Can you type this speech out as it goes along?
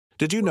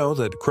Did you know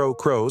that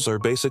crows are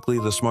basically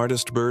the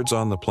smartest birds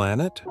on the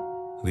planet?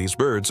 These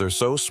birds are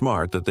so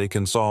smart that they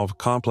can solve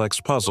complex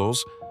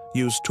puzzles,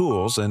 use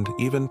tools, and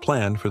even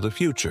plan for the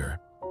future.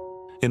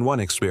 In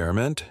one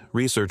experiment,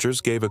 researchers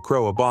gave a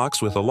crow a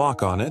box with a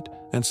lock on it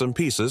and some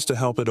pieces to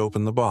help it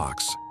open the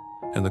box,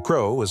 and the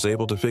crow was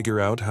able to figure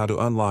out how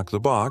to unlock the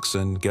box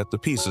and get the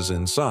pieces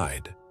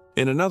inside.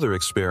 In another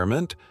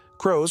experiment,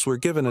 crows were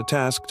given a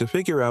task to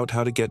figure out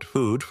how to get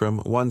food from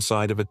one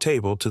side of a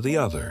table to the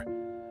other,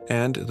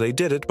 and they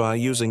did it by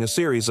using a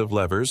series of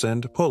levers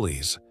and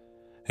pulleys.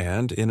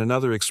 And in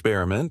another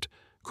experiment,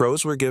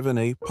 crows were given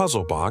a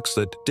puzzle box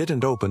that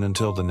didn't open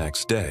until the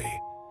next day,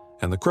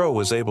 and the crow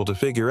was able to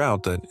figure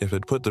out that if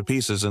it put the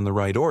pieces in the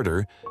right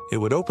order, it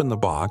would open the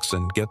box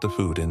and get the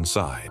food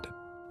inside.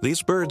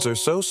 These birds are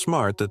so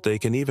smart that they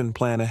can even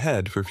plan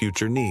ahead for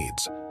future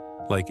needs.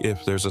 Like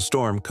if there's a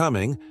storm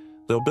coming,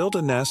 they'll build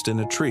a nest in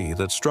a tree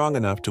that's strong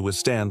enough to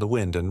withstand the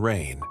wind and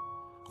rain.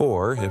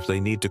 Or if they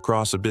need to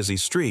cross a busy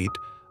street,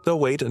 they'll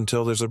wait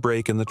until there's a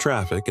break in the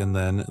traffic and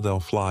then they'll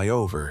fly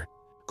over.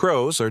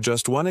 Crows are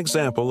just one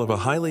example of a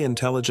highly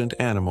intelligent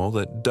animal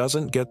that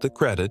doesn't get the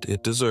credit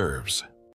it deserves.